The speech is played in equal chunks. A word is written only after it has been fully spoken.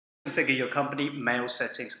Configure your company mail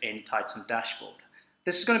settings in Titan dashboard.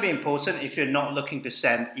 This is going to be important if you're not looking to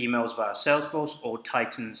send emails via Salesforce or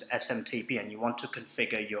Titan's SMTP and you want to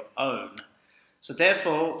configure your own. So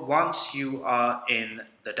therefore, once you are in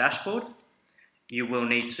the dashboard, you will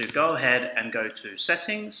need to go ahead and go to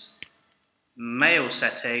Settings, Mail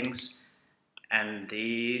Settings, and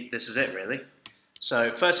this is it really.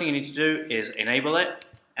 So first thing you need to do is enable it,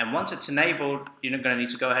 and once it's enabled, you're going to need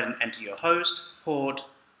to go ahead and enter your host, port,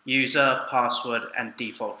 user, password, and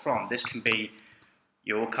default from. This can be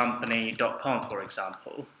yourcompany.com, for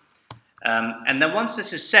example. And then once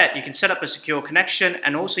this is set, you can set up a secure connection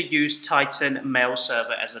and also use Titan Mail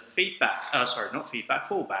Server as a fallback.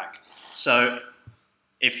 So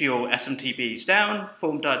if your SMTP is down,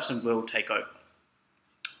 Form Titan will take over.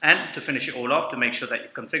 And to finish it all off, to make sure that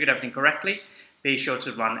you've configured everything correctly, be sure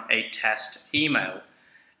to run a test email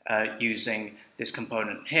using this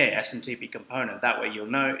component here, SMTP component. That way you'll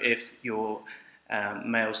know if your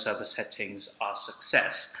mail server settings are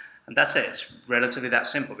success. And that's it. It's relatively that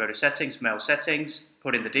simple. Go to Settings, Mail Settings,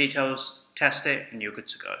 put in the details, test it, and you're good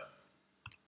to go.